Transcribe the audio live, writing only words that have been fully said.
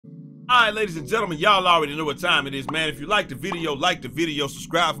All right, ladies and gentlemen, y'all already know what time it is, man. If you like the video,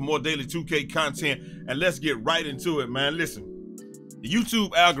 subscribe for more daily 2K content, and let's get right into it, man. Listen, the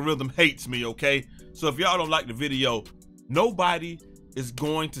YouTube algorithm hates me, okay? So if y'all don't like the video, nobody is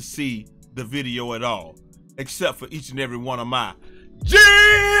going to see the video at all, except for each and every one of my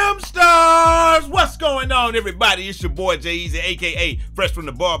Gym Stars. What's going on, everybody? It's your boy Eazy, aka Fresh from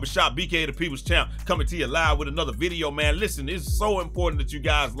the Barbershop, BK the People's Champ, coming to you live with another video, man. Listen, it's so important that you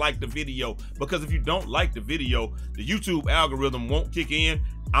guys like the video, because if you don't like the video, the YouTube algorithm won't kick in.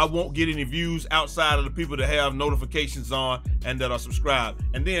 I won't get any views outside of the people that have notifications on and that are subscribed.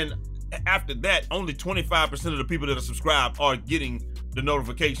 And then after that, only 25% of the people that are subscribed are getting the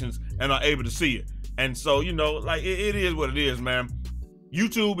notifications and are able to see it. And so, you know, like it is what it is, man.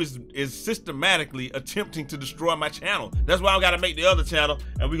 YouTube is systematically attempting to destroy my channel. That's why I gotta make the other channel,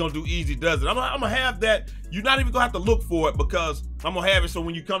 and we're gonna do Eazy Does It. I'm gonna have that. You're not even gonna have to look for it, because I'm gonna have it so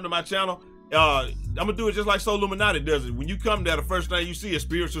when you come to my channel, I'm gonna do it just like Soul Illuminati does it. When you come there, the first thing you see is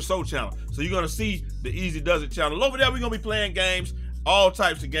Spiritual Soul channel. So you're gonna see the Eazy Does It channel. Over there, we're gonna be playing games, all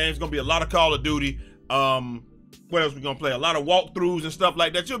types of games. It's gonna be a lot of Call of Duty. What else we gonna play? A lot of walkthroughs and stuff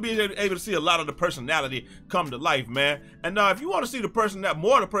like that. You'll be able to see a lot of the personality come to life, man. And if you want to see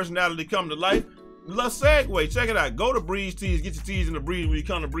more of the personality come to life, let's segue. Check it out. Go to Breeze Tees. Get your tees in the breeze when you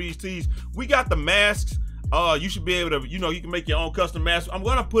come to Breeze Tees. We got the masks. You should be able to, you know, you can make your own custom mask. I'm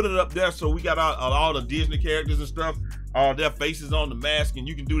gonna put it up there, so we got all the Disney characters and stuff, their faces on the mask, and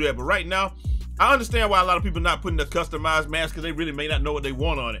you can do that. But right now, I understand why a lot of people are not putting the customized mask, because they really may not know what they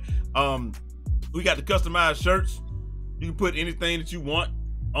want on it. We got the customized shirts. You can put anything that you want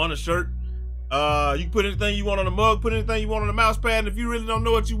on a shirt. You can put anything you want on a mug, put anything you want on a mouse pad. And if you really don't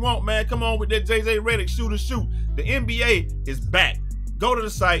know what you want, man, come on with that JJ Redick shoot and shoot. The NBA is back. Go to the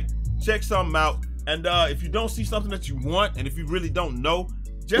site, check something out. And if you don't see something that you want, and if you really don't know,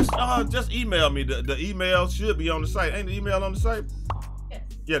 just email me. The email should be on the site. Ain't the email on the site? Yes.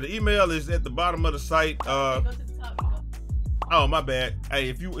 Yeah, the email is at the bottom of the site. Go to the top. Oh, my bad. Hey,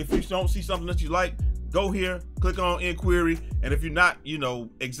 if you don't see something that you like, go here, click on inquiry, and if you're not, you know,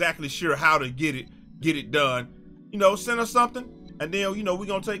 exactly sure how to get it done, you know, send us something, and then, you know, we're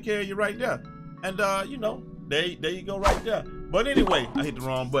gonna take care of you right there. And you know, there you go right there. But anyway, I hit the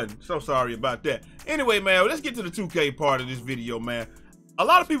wrong button. So sorry about that. Anyway, man, let's get to the 2K part of this video, man. A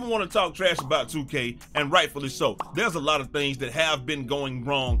lot of people want to talk trash about 2K, and rightfully so. There's a lot of things that have been going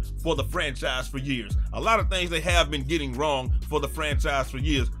wrong for the franchise for years. A lot of things they have been getting wrong for the franchise for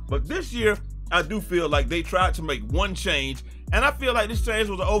years. But this year, I do feel like they tried to make one change, and I feel like this change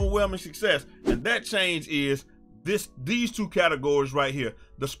was an overwhelming success. And that change is these two categories right here.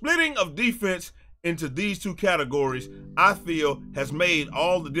 The splitting of defense into these two categories, I feel, has made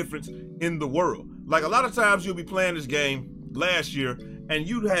all the difference in the world. Like, a lot of times you'll be playing this game last year, and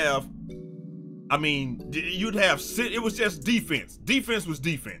it was just defense. Defense was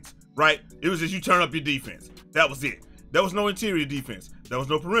defense, right? It was just you turn up your defense. That was it. There was no interior defense. There was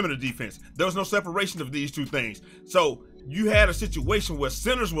no perimeter defense. There was no separation of these two things. So you had a situation where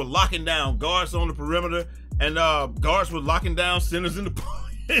centers were locking down guards on the perimeter, and guards were locking down centers in the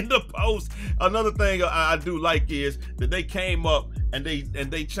post. Another thing I do like is that they came up and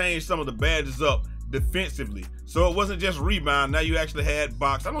they changed some of the badges up defensively. So it wasn't just rebound. Now you actually had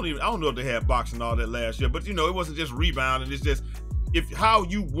box. I don't know if they had box and all that last year, but you know, it wasn't just rebound, and it's just how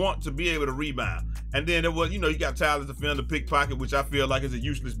you want to be able to rebound. And then it was, you know, you got tireless defender, pickpocket, which I feel like is a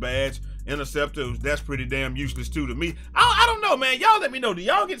useless badge. Interceptor, that's pretty damn useless too to me. I don't know, man. Y'all let me know. Do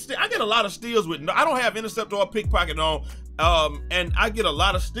y'all get I get a lot of steals with, I don't have interceptor or pickpocket on, and I get a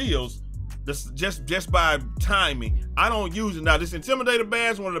lot of steals just by timing. I don't use it. Now, this intimidator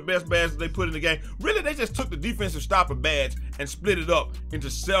badge, one of the best badges they put in the game. Really, they just took the defensive stopper badge and split it up into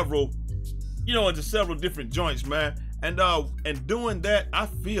several different joints, man. And doing that, I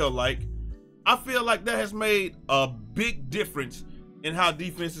feel like that has made a big difference in how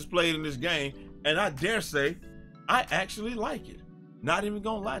defense is played in this game. And I dare say, I actually like it. Not even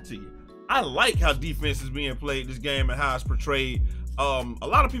gonna lie to you. I like how defense is being played this game and how it's portrayed. A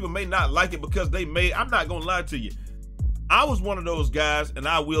lot of people may not like it because I'm not gonna lie to you. I was one of those guys, and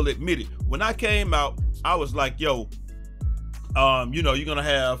I will admit it. When I came out, I was like, yo, you know, you're gonna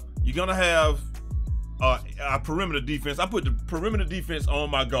have a perimeter defense. I put the perimeter defense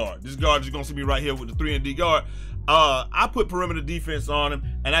on my guard. This guard is gonna see me right here with the 3-and-D guard. I put perimeter defense on him,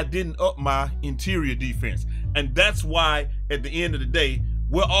 and I didn't up my interior defense. And that's why, at the end of the day,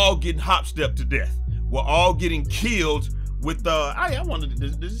 we're all getting hop stepped to death. We're all getting killed with I wonder,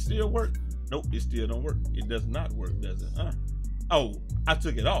 does it still work? Nope, it still don't work. It does not work, does it? Oh, I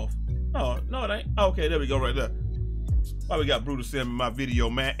took it off. Oh, no, it ain't. Okay, there we go right there. Why we got brutalsim in my video,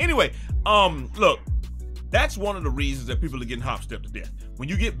 man? Anyway, look, that's one of the reasons that people are getting hop stepped to death. When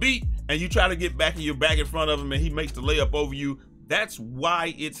you get beat and you try to get back and you're back in front of him and he makes the layup over you, that's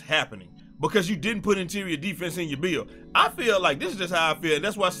why it's happening. Because you didn't put interior defense in your build. I feel like this is just how I feel, and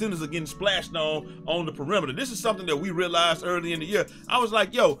that's why centers are getting splashed on the perimeter. This is something that we realized early in the year. I was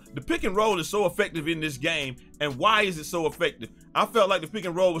like, yo, the pick and roll is so effective in this game, and why is it so effective? I felt like the pick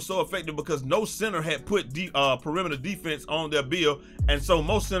and roll was so effective because no center had put perimeter defense on their build, and so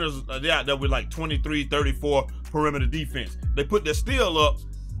most centers are out there with like 23, 34 perimeter defense. They put their steal up,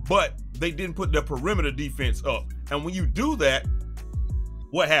 but they didn't put their perimeter defense up. And when you do that,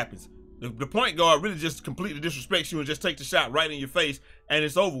 what happens? The point guard really just completely disrespects you and just takes the shot right in your face and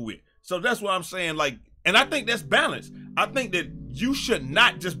it's over with. So that's what I'm saying, like, and I think that's balanced. I think that you should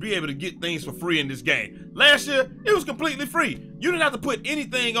not just be able to get things for free in this game. Last year, it was completely free. You didn't have to put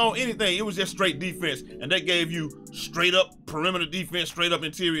anything on anything. It was just straight defense, and they gave you straight up perimeter defense, straight up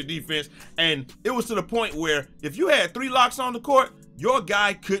interior defense, and it was to the point where if you had 3 locks on the court, your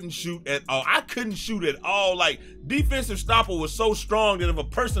guy couldn't shoot at all. I couldn't shoot at all. Like, defensive stopper was so strong that if a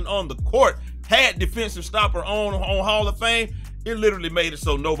person on the court had defensive stopper on Hall of Fame, it literally made it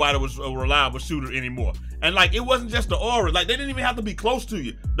so nobody was a reliable shooter anymore. And like, it wasn't just the aura. Like, they didn't even have to be close to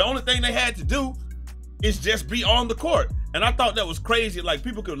you. The only thing they had to do is just be on the court. And I thought that was crazy. Like,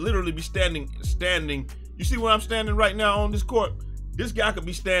 people could literally be standing. You see where I'm standing right now on this court? This guy could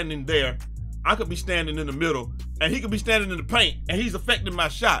be standing there. I could be standing in the middle, and he could be standing in the paint, and he's affecting my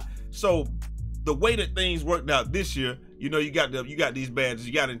shot. So the way that things worked out this year, you know, you got these badges.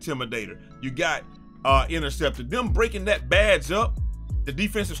 You got Intimidator. You got Interceptor. Them breaking that badge up, the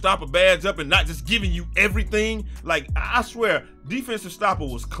defensive stopper badge up, and not just giving you everything. Like, I swear, defensive stopper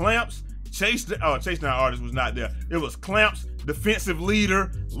was clamps. Chase down artist was not there. It was clamps, defensive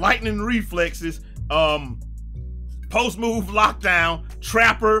leader, lightning reflexes, post move lockdown,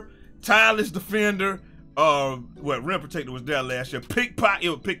 trapper, tireless defender. Rim protector was there last year.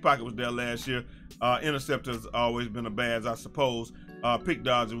 Pickpocket was there last year. Interceptor's always been a badge, I suppose. Pick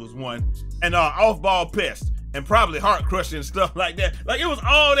dodger was one, and off ball pest, and probably heart crushing and stuff like that. Like, it was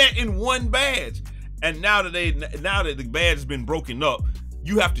all that in one badge. And now that the badge has been broken up,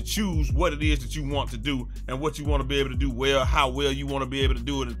 you have to choose what it is that you want to do and what you want to be able to do well, how well you want to be able to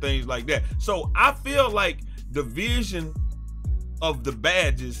do it, and things like that. So I feel like the vision of the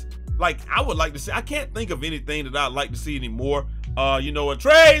badges, like, I would like to see, I can't think of anything that I'd like to see anymore. You know, a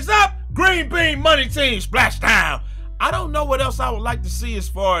trades up, green bean money team, splash down. I don't know what else I would like to see as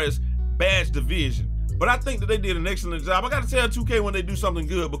far as badge division, but I think that they did an excellent job. I got to tell 2K when they do something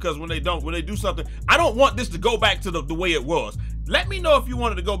good, because when they do something, I don't want this to go back to the way it was. Let me know if you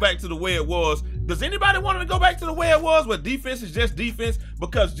wanted to go back to the way it was. Does anybody want to go back to the way it was, where defense is just defense?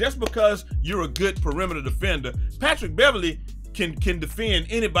 Because just because you're a good perimeter defender, Patrick Beverley can defend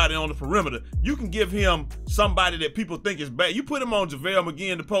anybody on the perimeter. You can give him somebody that people think is bad. You put him on JaVale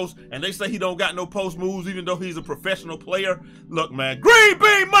McGee in the post, and they say he don't got no post moves, even though he's a professional player. Look, man, green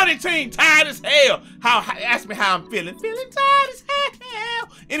bean money team, tired as hell. Ask me how I'm feeling. Feeling tired as hell.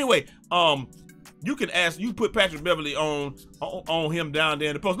 Anyway, you put Patrick Beverley on him down there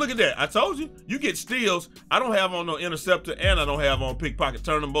in the post. Look at that. I told you. You get steals. I don't have on no interceptor, and I don't have on pickpocket.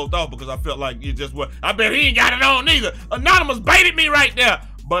 Turn them both off because I felt like it just was. I bet he ain't got it on either. Anonymous baited me right there.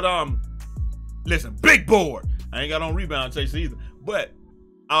 But listen, big board. I ain't got on rebound chase either. But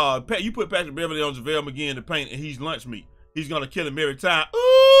you put Patrick Beverley on JaVale McGee in the paint, and he's lunch meat. He's gonna kill him every time.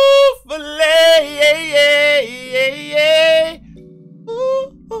 Ooh, filet,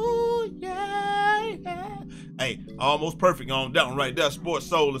 ooh, yeah. Hey, almost perfect on that one right there, Sports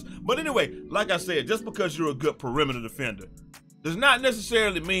Solars. But anyway, like I said, just because you're a good perimeter defender does not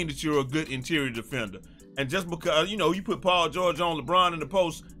necessarily mean that you're a good interior defender. And just because, you know, you put Paul George on LeBron in the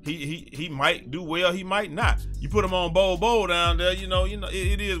post, he might do well, he might not. You put him on Bol down there, you know,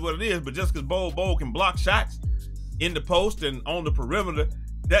 it is what it is. But just because Bol can block shots in the post and on the perimeter,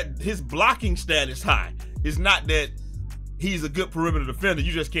 that his blocking stat is high. It's not that he's a good perimeter defender,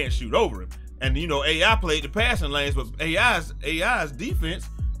 you just can't shoot over him. And you know, AI played the passing lanes, but AI's defense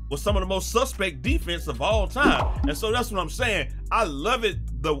was some of the most suspect defense of all time. And so that's what I'm saying. I love it,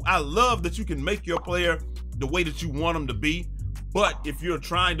 though. I love that you can make your player the way that you want them to be. But if you're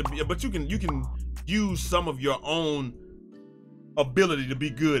trying to be, but you can use some of your own ability to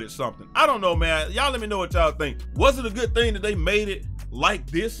be good at something. I don't know, man. Y'all let me know what y'all think. Was it a good thing that they made it like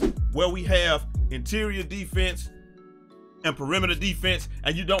this, where we have interior defense and perimeter defense,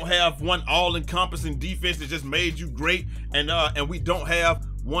 and you don't have one all-encompassing defense that just made you great, and we don't have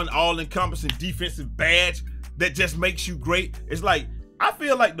one all-encompassing defensive badge that just makes you great? It's like, I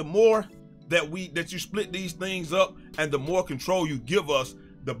feel like the more that you split these things up, and the more control you give us,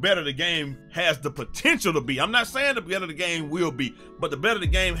 the better the game has the potential to be. I'm not saying the better the game will be, but the better the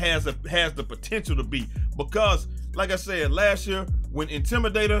game has the potential to be. Because, like I said, last year, when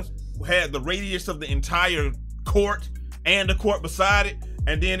Intimidator had the radius of the entire court and the court beside it,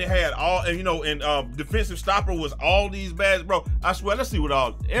 and then it had all, and you know, and defensive stopper was all these badges, bro. I swear, let's see what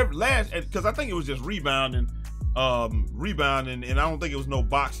all, because I think it was just rebounding, and I don't think it was no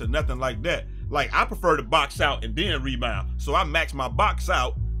box or nothing like that. Like, I prefer to box out and then rebound. So I maxed my box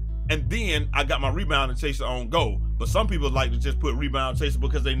out, and then I got my rebound and chaser on go. But some people like to just put rebound chaser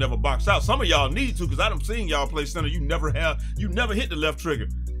because they never box out. Some of y'all need to, because I done seen y'all play center. You never hit the left trigger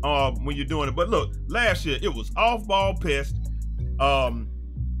when you're doing it. But look, last year it was off-ball pest,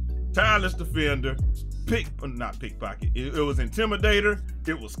 tireless defender, not pickpocket. It was intimidator.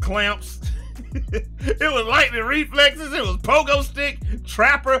 It was clamps. It was lightning reflexes. It was pogo stick,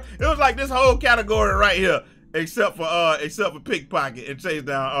 trapper. It was like this whole category right here, except for pickpocket and chase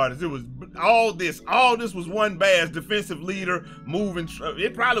down artists. It was all this. All this was one badge: defensive leader, moving.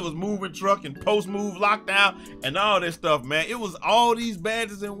 It probably was moving truck and post move lockdown and all this stuff, man. It was all these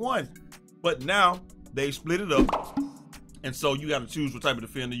badges in one. But now they split it up, and so you got to choose what type of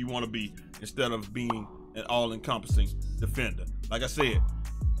defender you want to be instead of being an all-encompassing defender. Like I said,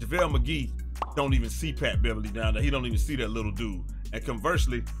 JaVale McGee don't even see Pat Beverly down there. He don't even see that little dude. And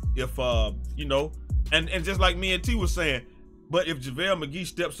conversely, if you know, and just like me and T was saying, but if JaVale McGee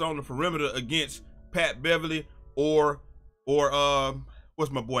steps on the perimeter against Pat Beverly or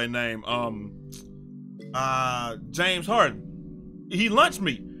what's my boy name? James Harden, he lunched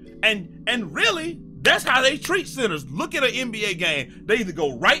me. And really, that's how they treat centers. Look at an NBA game. They either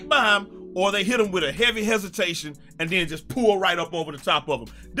go right behind him or they hit him with a heavy hesitation and then just pull right up over the top of him.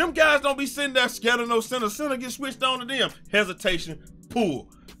 Them guys don't be sitting there scared of no center. Center gets switched on to them. Hesitation, pull.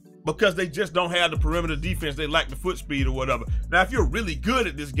 Because they just don't have the perimeter defense. They lack the foot speed or whatever. Now, if you're really good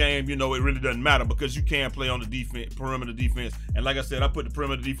at this game, you know, it really doesn't matter because you can play on the defense, perimeter defense. And like I said, I put the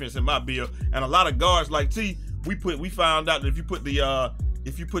perimeter defense in my build. And a lot of guards like T, we found out that if you put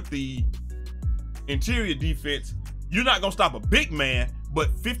the interior defense, you're not gonna stop a big man,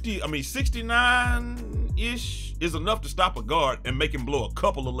 but 69-ish is enough to stop a guard and make him blow a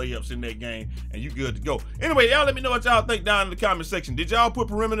couple of layups in that game, and you good to go. Anyway, y'all let me know what y'all think down in the comment section. Did y'all put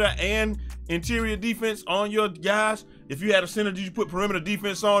perimeter and interior defense on your guys? If you had a center, did you put perimeter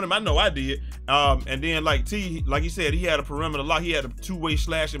defense on him? I know I did. And then like T, like he said, he had a perimeter lock. He had a two-way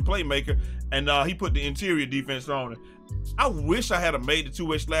slashing playmaker, and he put the interior defense on him. I wish I had made the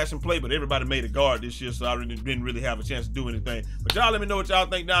two-way slash and play, but everybody made a guard this year, so I didn't really have a chance to do anything. But y'all let me know what y'all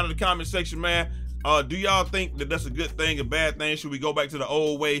think down in the comment section, man. Do y'all think that that's a good thing, a bad thing? Should we go back to the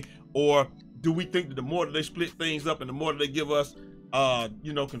old way? Or do we think that the more that they split things up and the more that they give us,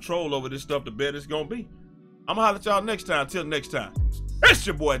 you know, control over this stuff, the better it's gonna be? I'm gonna holler at y'all next time. Till next time. It's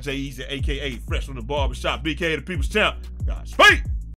your boy Eazy, aka Fresh from the Barbershop, BK the People's Champ. Godspeed.